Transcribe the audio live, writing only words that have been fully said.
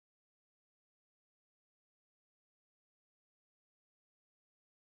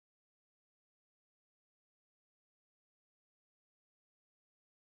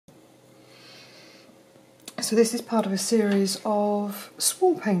So this is part of a series of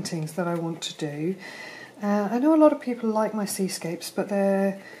small paintings that I want to do. I know a lot of people like my seascapes, but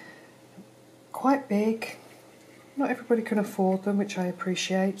they're quite big. Not everybody can afford them, which I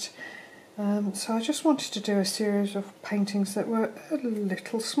appreciate. So I just wanted to do a series of paintings that were a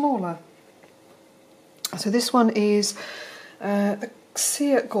little smaller. So this one is the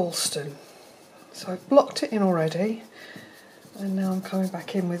sea at Gorleston. So I've blocked it in already, and now I'm coming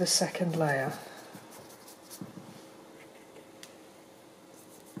back in with a second layer.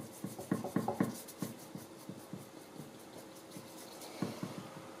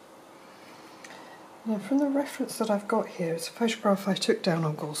 Now from the reference that I've got here, it's a photograph I took down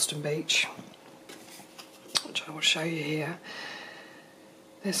on Gorleston Beach, which I will show you here.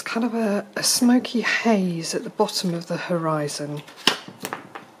 There's kind of a smoky haze at the bottom of the horizon,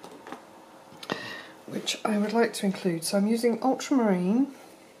 which I would like to include. So I'm using ultramarine,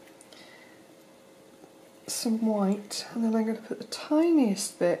 some white, and then I'm going to put the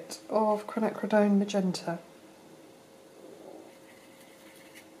tiniest bit of quinacridone magenta.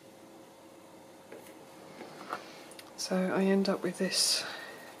 So I end up with this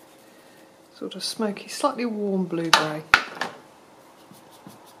sort of smoky, slightly warm blue-grey.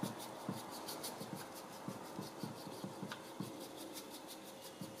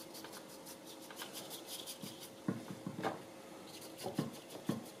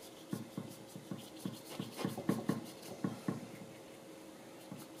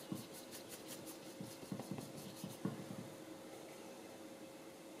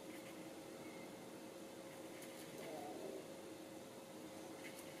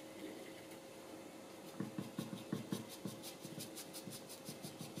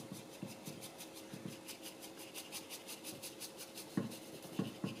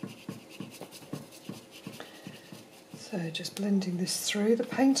 So just blending this through. The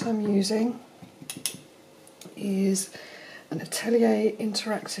paint I'm using is an Atelier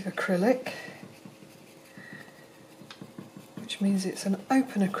interactive acrylic, which means it's an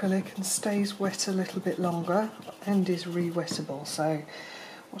open acrylic and stays wet a little bit longer and is re-wettable. So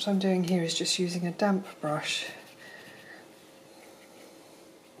what I'm doing here is just using a damp brush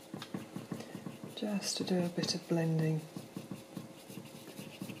just to do a bit of blending.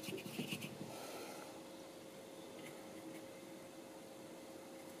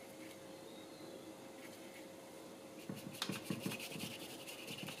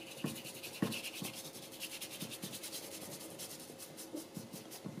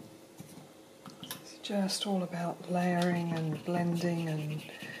 Just all about layering and blending and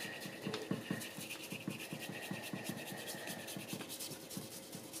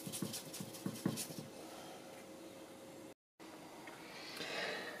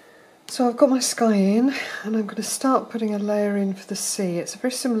so I've got my sky in, and I'm going to start putting a layer in for the sea. It's a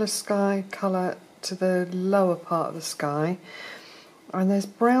very similar sky colour to the lower part of the sky, and there's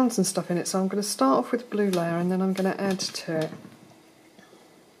browns and stuff in it, so I'm going to start off with a blue layer and then I'm going to add to it.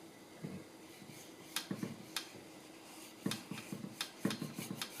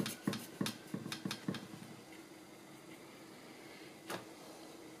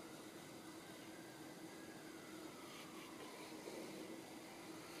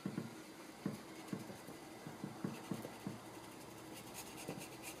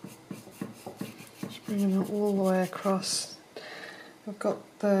 Bringing it all the way across. I've got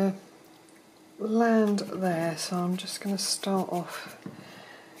the land there, so I'm just going to start off.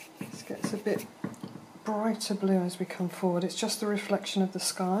 This gets a bit brighter blue as we come forward. It's just the reflection of the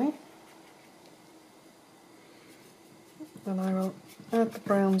sky. And I will add the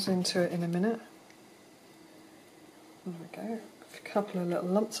browns into it in a minute. There we go. A couple of little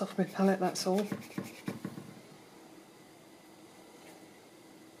lumps off my palette, that's all.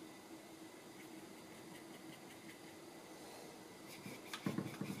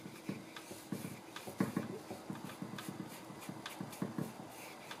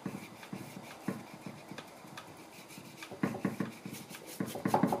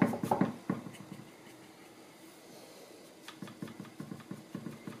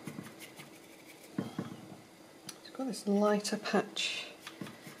 Got this lighter patch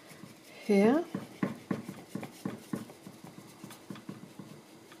here.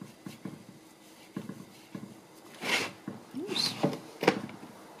 Oops.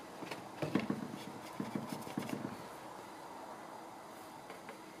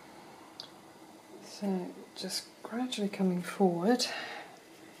 So just gradually coming forward.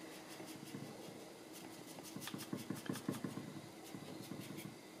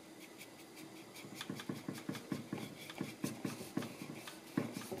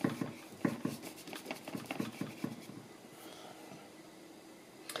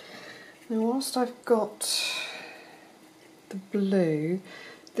 Now whilst I've got blue.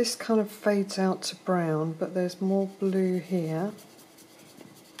 This kind of fades out to brown, but there's more blue here.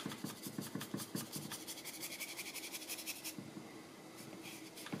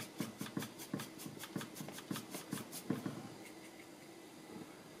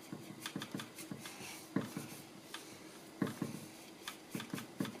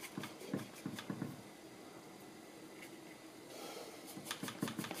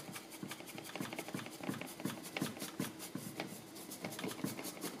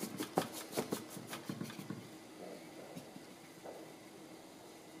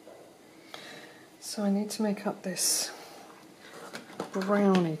 So I need to make up this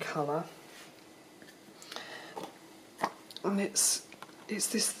browny colour, and it's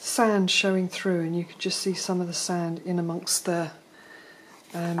this sand showing through, and you can just see some of the sand in amongst the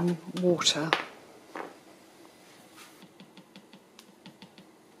water.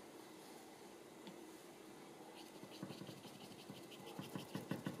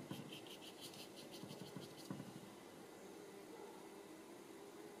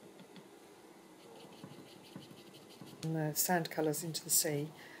 And the sand colours into the sea.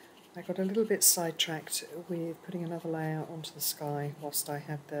 I got a little bit sidetracked with putting another layer onto the sky whilst I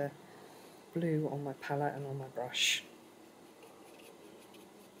had the blue on my palette and on my brush.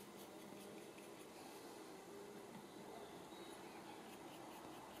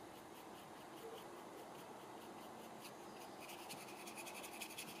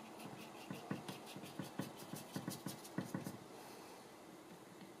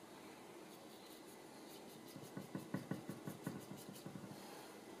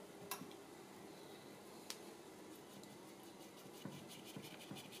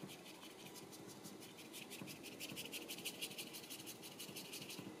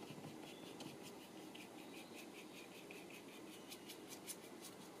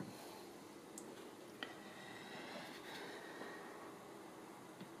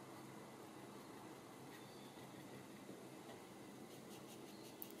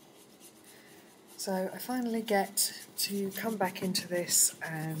 So I finally get to come back into this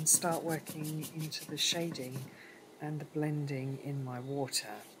and start working into the shading and the blending in my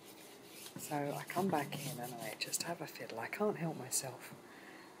water. So I come back in and I just have a fiddle. I can't help myself.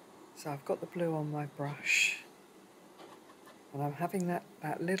 So I've got the blue on my brush and I'm having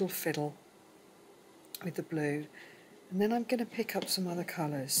that little fiddle with the blue, and then I'm going to pick up some other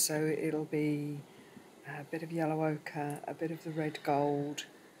colours. So it'll be a bit of yellow ochre, a bit of the red gold,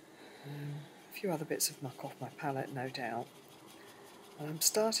 a few other bits of muck off my palette, no doubt. And I'm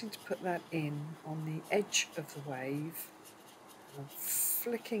starting to put that in on the edge of the wave. I'm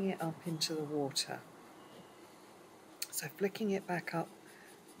flicking it up into the water. So flicking it back up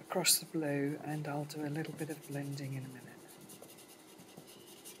across the blue, and I'll do a little bit of blending in a minute.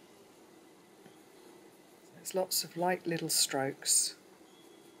 So there's lots of light little strokes.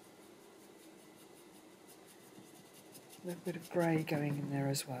 A little bit of grey going in there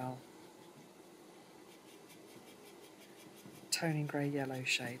as well. Toning grey yellow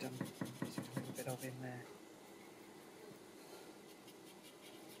shade I'm using a little bit of in there.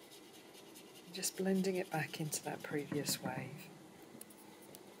 Just blending it back into that previous wave.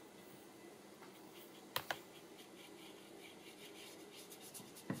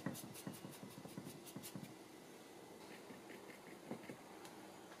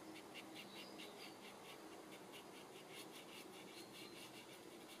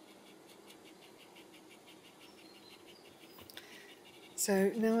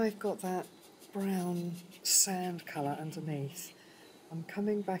 So now I've got that brown sand colour underneath, I'm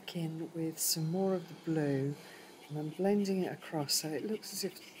coming back in with some more of the blue and I'm blending it across so it looks as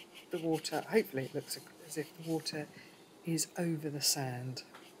if the water, hopefully it looks as if the water is over the sand.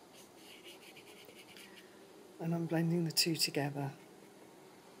 And I'm blending the two together.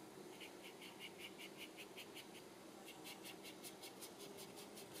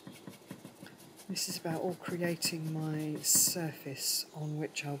 This is about all creating my surface on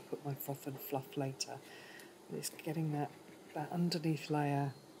which I'll put my froth and fluff later. It's getting that underneath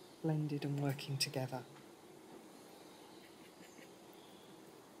layer blended and working together.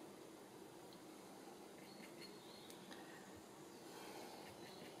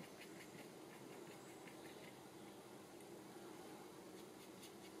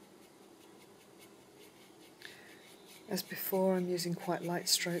 As before, I'm using quite light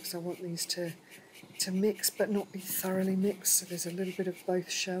strokes. I want these to mix but not be thoroughly mixed, so there's a little bit of both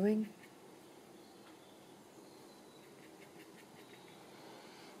showing.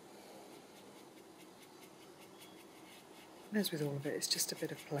 As with all of it, it's just a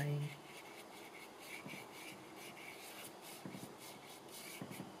bit of playing.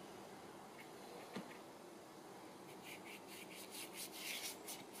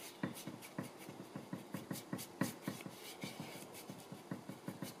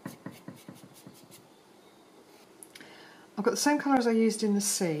 I've got the same colour as I used in the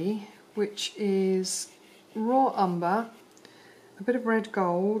sea, which is raw umber, a bit of red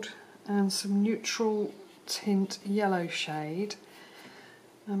gold and some neutral tint yellow shade.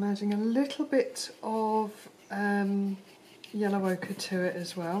 I'm adding a little bit of yellow ochre to it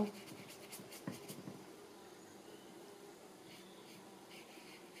as well.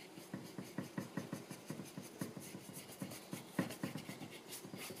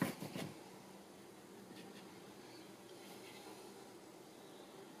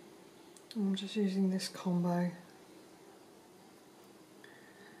 I'm just using this combo.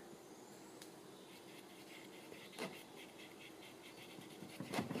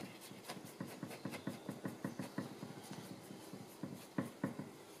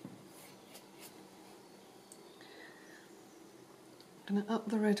 I'm going to up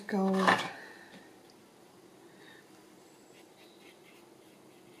the red gold.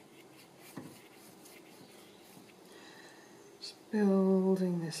 Just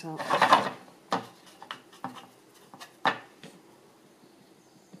building this up.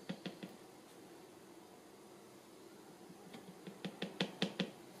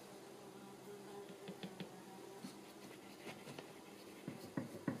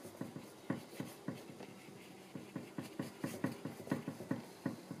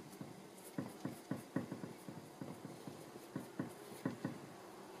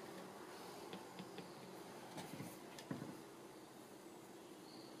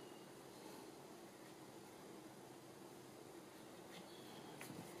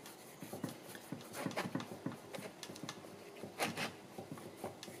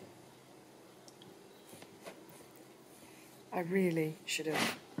 I really should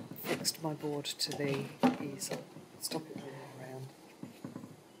have fixed my board to the easel. Stop it moving around.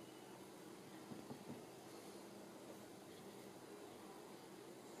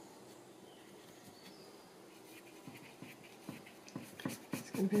 There's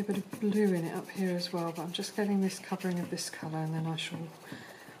going to be a bit of blue in it up here as well, but I'm just getting this covering of this colour and then I shall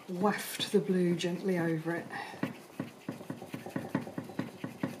waft the blue gently over it.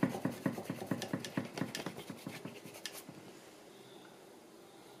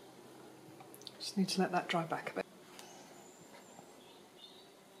 Just need to let that dry back a bit.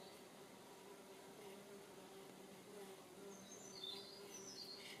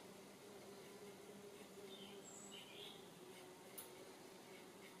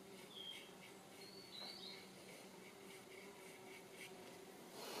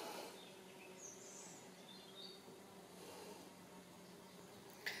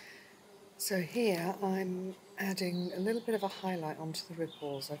 So here I'm adding a little bit of a highlight onto the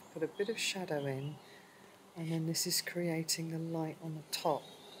ripples. I've put a bit of shadow in, and then this is creating the light on the top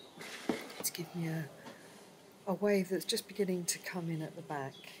to give me a wave that's just beginning to come in at the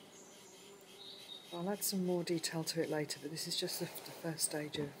back. I'll add some more detail to it later, but this is just the first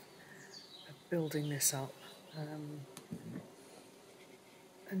stage of building this up, and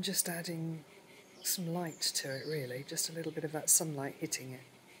just adding some light to it really, just a little bit of that sunlight hitting it.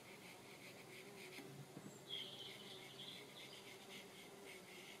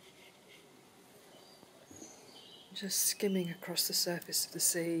 Just skimming across the surface of the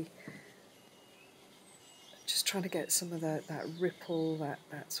sea, just trying to get some of that ripple, that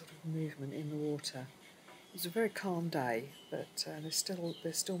sort of movement in the water. It was a very calm day, but there's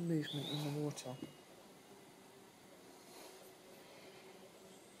still movement in the water.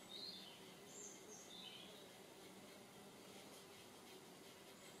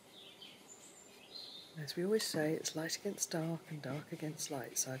 As we always say, it's light against dark and dark against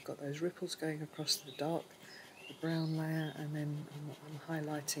light. So I've got those ripples going across the dark, the brown layer, and then I'm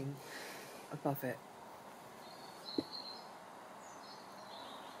highlighting above it.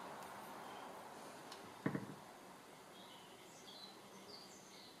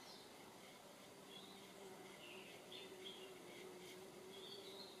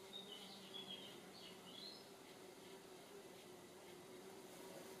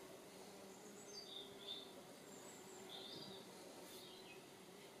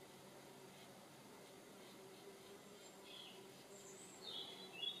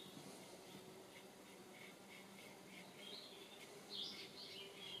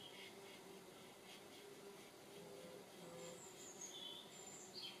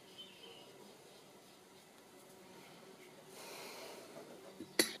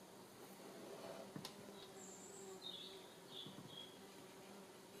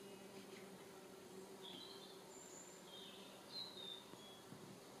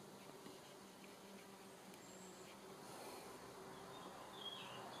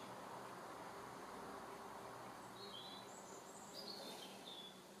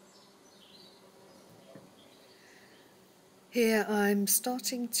 Here I'm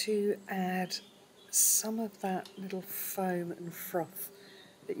starting to add some of that little foam and froth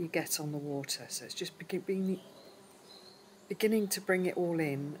that you get on the water. So it's just beginning to bring it all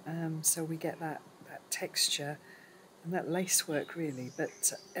in, so we get that texture and that lacework really,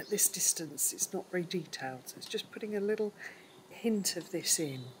 but at this distance it's not very detailed, so it's just putting a little hint of this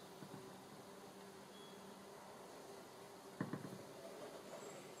in.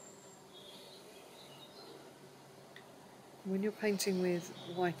 When you're painting with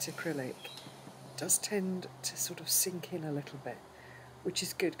white acrylic, it does tend to sort of sink in a little bit, which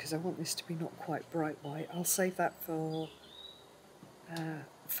is good because I want this to be not quite bright white. I'll save that for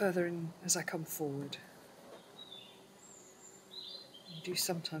further in as I come forward. You do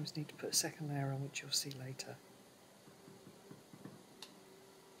sometimes need to put a second layer on, which you'll see later.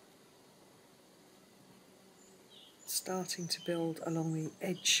 Starting to build along the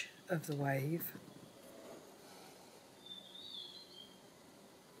edge of the wave.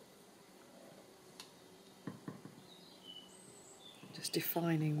 Just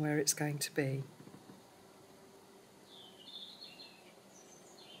defining where it's going to be.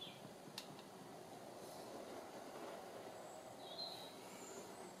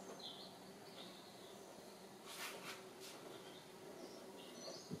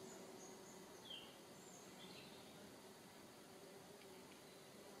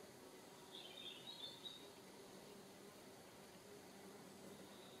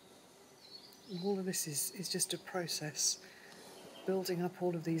 All of this is just a process, building up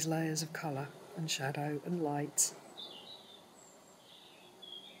all of these layers of colour and shadow and light.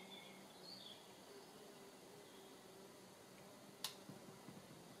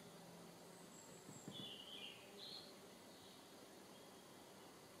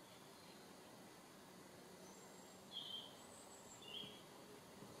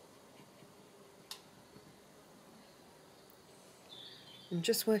 I'm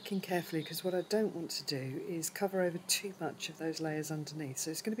just working carefully because what I don't want to do is cover over too much of those layers underneath.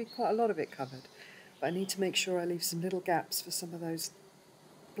 So it's going to be quite a lot of it covered, but I need to make sure I leave some little gaps for some of those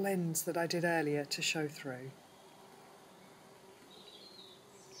blends that I did earlier to show through.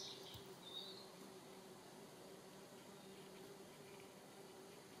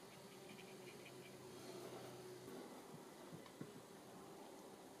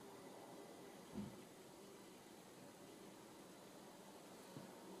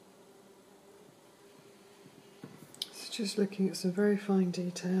 Just looking at some very fine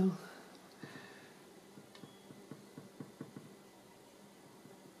detail.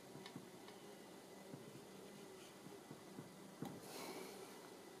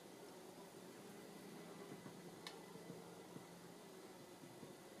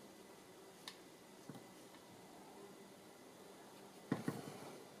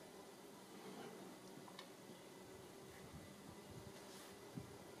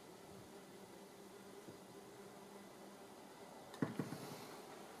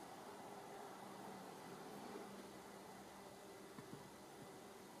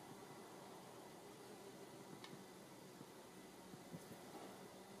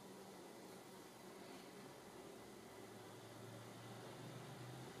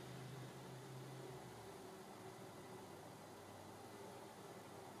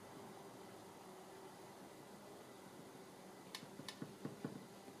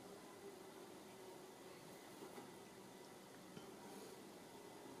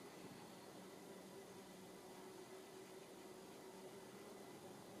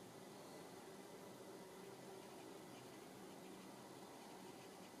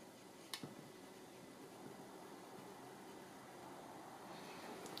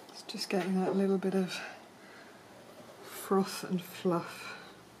 Just getting that little bit of froth and fluff.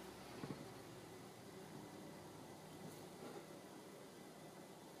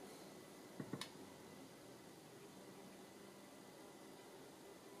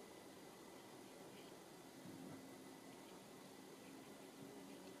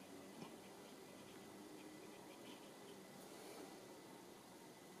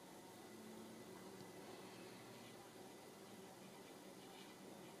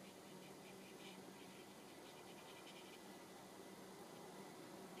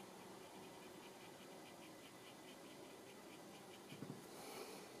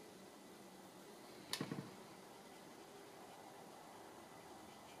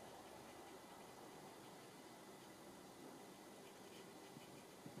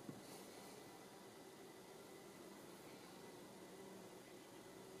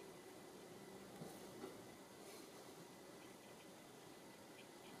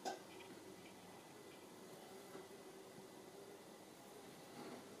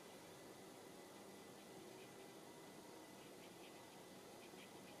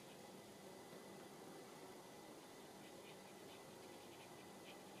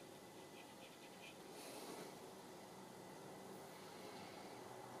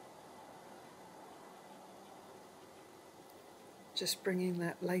 Just bringing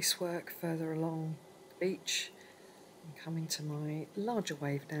that lacework further along the beach and coming to my larger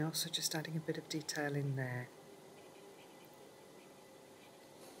wave now, so just adding a bit of detail in there.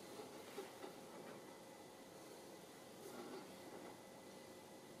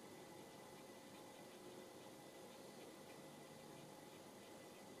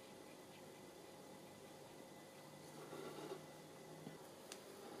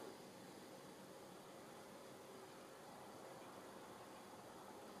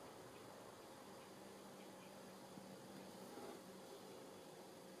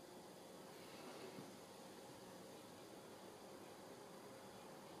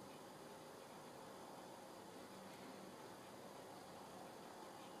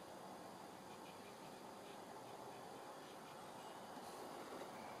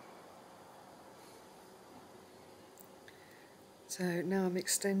 So now I'm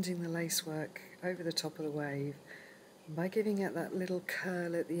extending the lacework over the top of the wave, and by giving it that little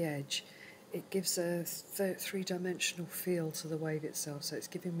curl at the edge, it gives a three-dimensional feel to the wave itself, so it's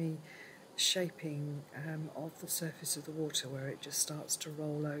giving me shaping of the surface of the water where it just starts to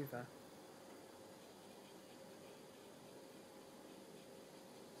roll over.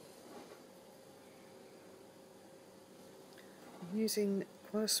 I'm using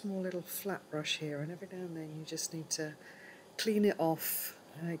quite a small little flat brush here, and every now and then you just need to clean it off.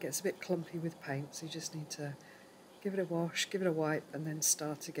 It gets a bit clumpy with paint, so you just need to give it a wash, give it a wipe, and then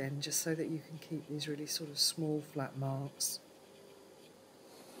start again, just so that you can keep these really sort of small flat marks.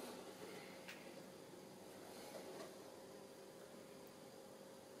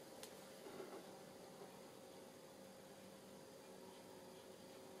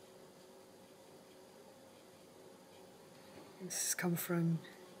 This has come from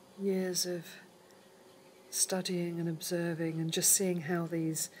years of studying and observing and just seeing how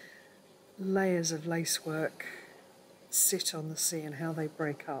these layers of lacework sit on the sea and how they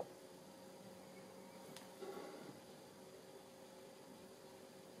break up.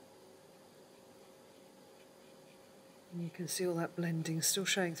 And you can see all that blending still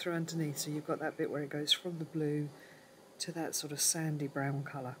showing through underneath, so you've got that bit where it goes from the blue to that sort of sandy brown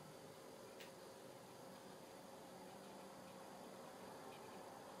colour.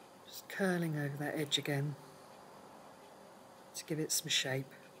 Just curling over that edge again to give it some shape.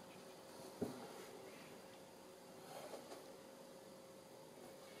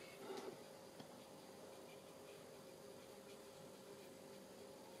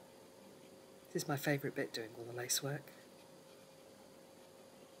 This is my favourite bit, doing all the lacework.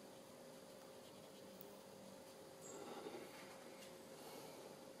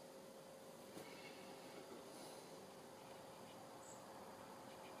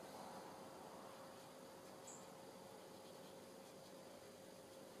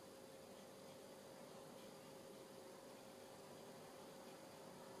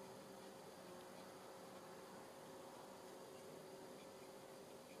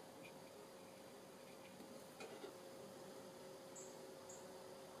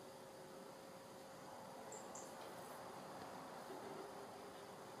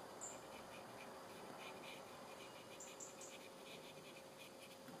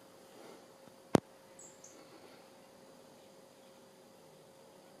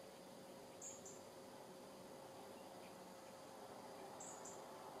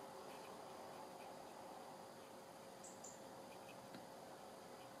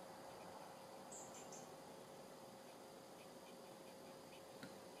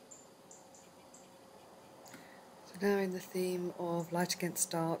 Now in the theme of light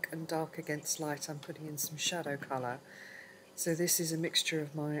against dark and dark against light, I'm putting in some shadow colour. So this is a mixture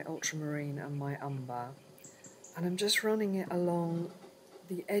of my ultramarine and my umber. And I'm just running it along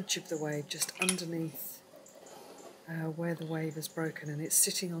the edge of the wave, just underneath where the wave has broken, and it's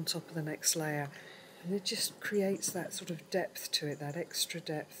sitting on top of the next layer. And it just creates that sort of depth to it, that extra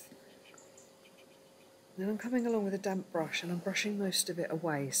depth. Then I'm coming along with a damp brush and I'm brushing most of it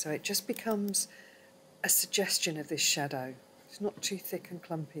away, so it just becomes a suggestion of this shadow. It's not too thick and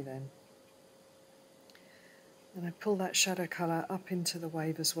clumpy then. And I pull that shadow colour up into the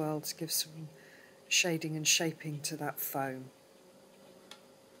wave as well to give some shading and shaping to that foam.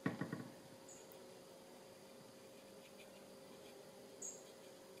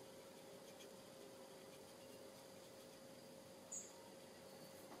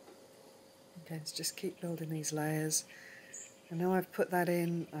 Okay, so just keep building these layers. And now I've put that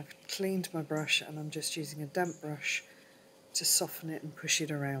in, I've cleaned my brush and I'm just using a damp brush to soften it and push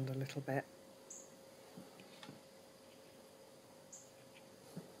it around a little bit.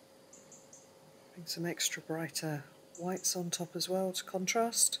 Bring some extra brighter whites on top as well to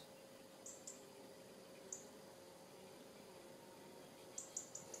contrast.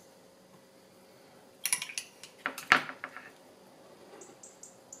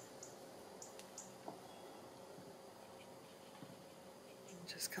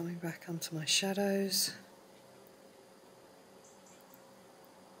 Just coming back onto my shadows.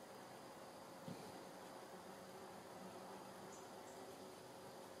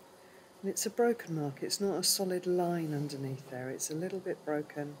 And it's a broken mark, it's not a solid line underneath there, it's a little bit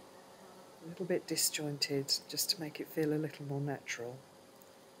broken, a little bit disjointed, just to make it feel a little more natural.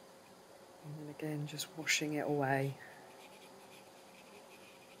 And then again, just washing it away.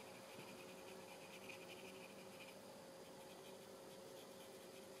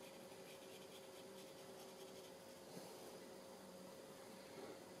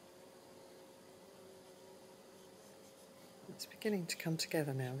 It's beginning to come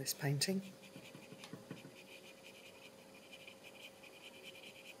together now, this painting.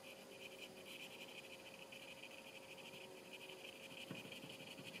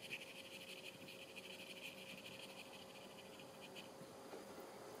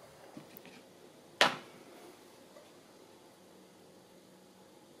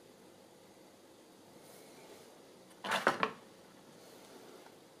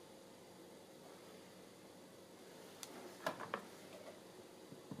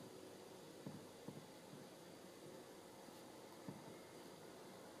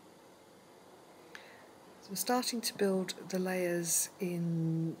 I'm starting to build the layers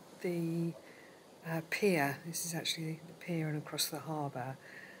in the pier. This is actually the pier and across the harbour.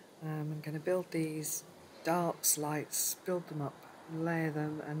 I'm going to build these darks, lights, build them up, layer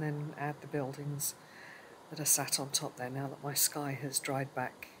them, and then add the buildings that are sat on top there now that my sky has dried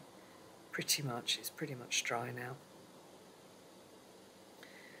back pretty much. It's pretty much dry now.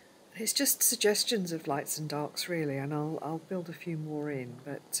 It's just suggestions of lights and darks really, and I'll build a few more in,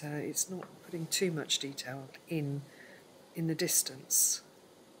 but it's not putting too much detail in the distance.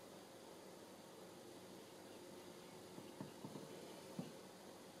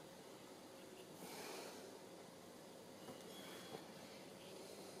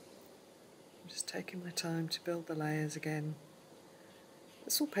 I'm just taking my time to build the layers again.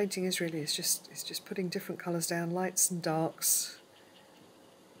 That's all painting is really, it's just putting different colours down, lights and darks.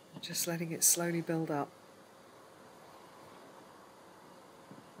 Just letting it slowly build up.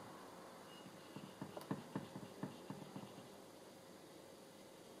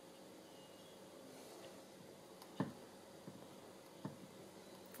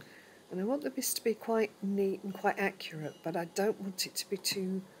 And I want this to be quite neat and quite accurate, but I don't want it to be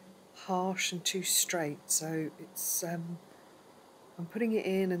too harsh and too straight, so it's I'm putting it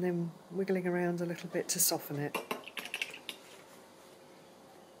in and then wiggling around a little bit to soften it.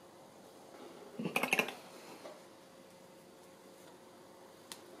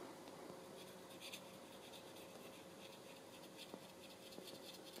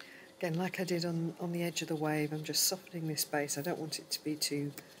 Again, like I did on the edge of the wave, I'm just softening this base. I don't want it to be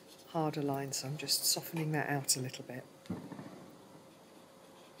too hard a line, so I'm just softening that out a little bit.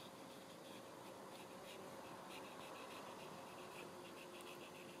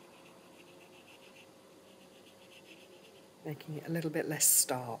 Making it a little bit less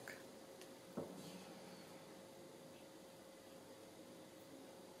stark.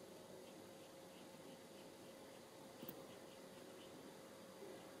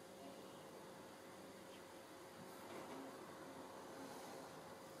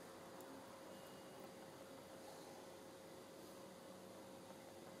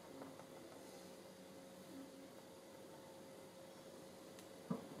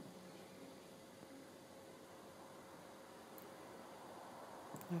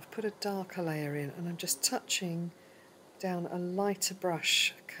 I've put a darker layer in and I'm just touching down a lighter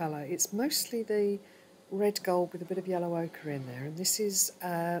brush colour. It's mostly the red gold with a bit of yellow ochre in there, and this is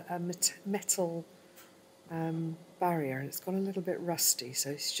a metal barrier, and it's gone a little bit rusty, so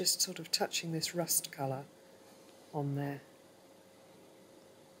it's just sort of touching this rust colour on there.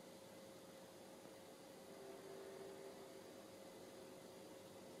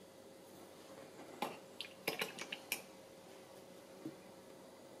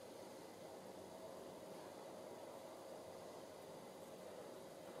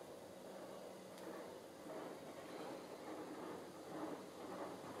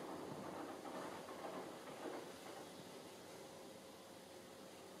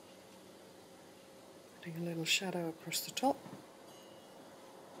 Putting a little shadow across the top.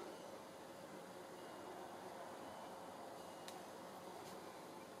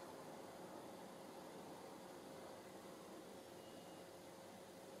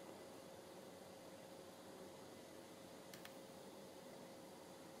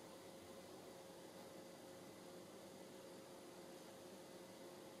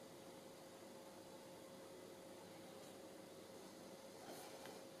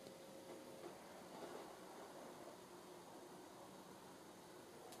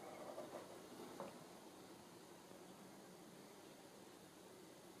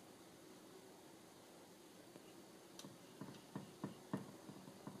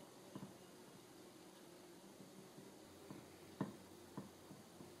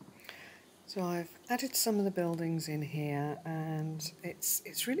 So I've added some of the buildings in here, and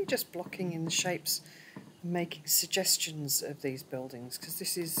it's really just blocking in the shapes and making suggestions of these buildings, because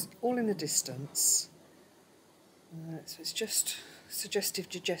this is all in the distance. So it's just suggestive,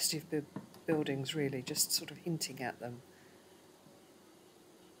 digestive buildings really, just sort of hinting at them.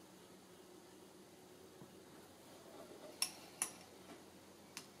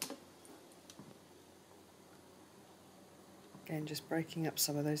 Again, just breaking up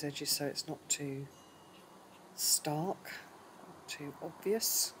some of those edges so it's not too stark, not too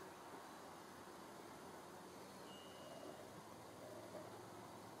obvious.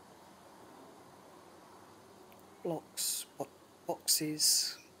 Blocks,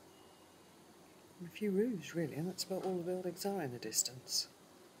 boxes, and a few roofs really, and that's about all the buildings are in the distance.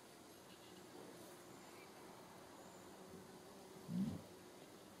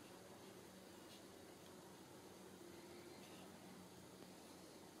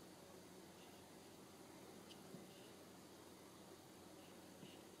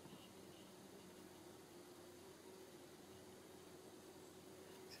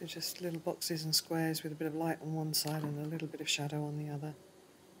 So just little boxes and squares with a bit of light on one side and a little bit of shadow on the other.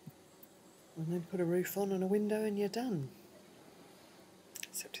 And then put a roof on and a window and you're done.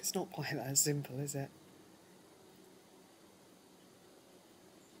 Except it's not quite that simple, is it?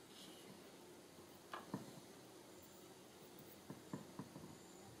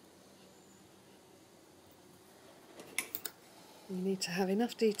 You need to have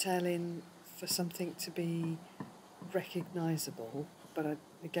enough detail in for something to be recognisable, but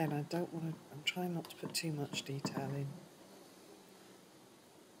again, I don't want to, I'm trying not to put too much detail in.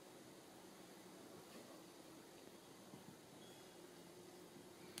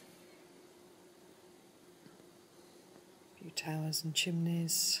 A few towers and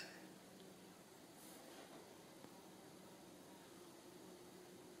chimneys.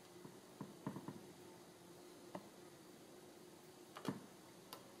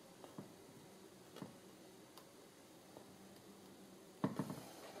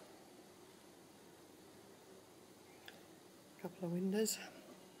 A couple of windows.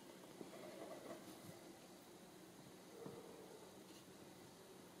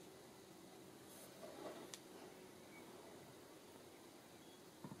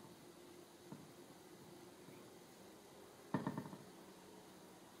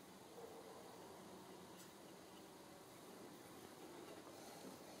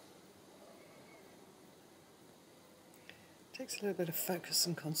 Takes a little bit of focus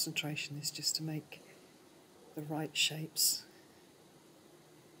and concentration, this, just to make the right shapes.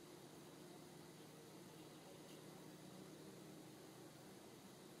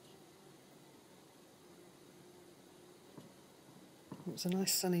 It was a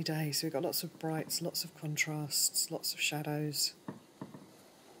nice sunny day, so we've got lots of brights, lots of contrasts, lots of shadows.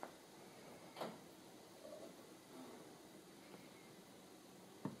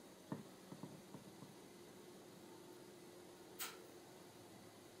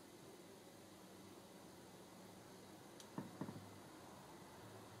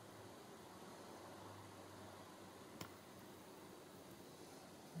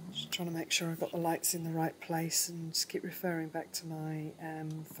 Just trying to make sure I've got the lights in the right place, and just keep referring back to my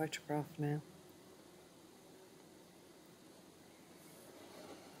photograph now.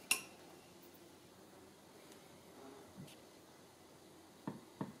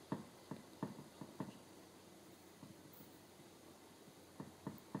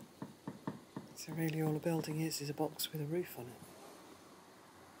 So really all a building is a box with a roof on it.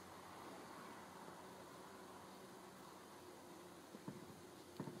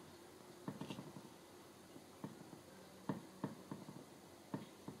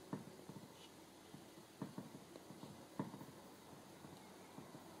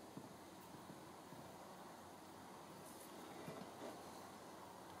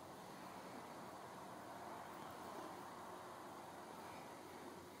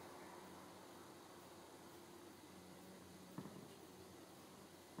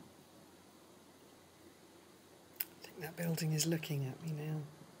 That building is looking at me now.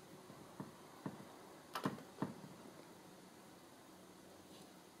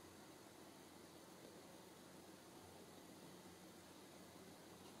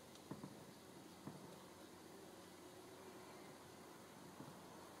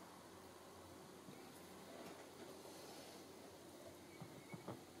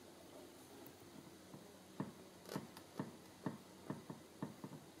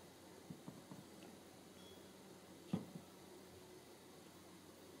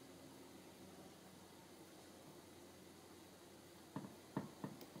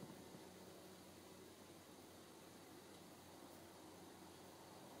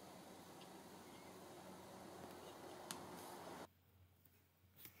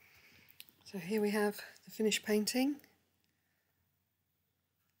 So here we have the finished painting,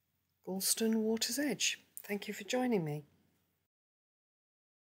 Gorleston Waters Edge. Thank you for joining me.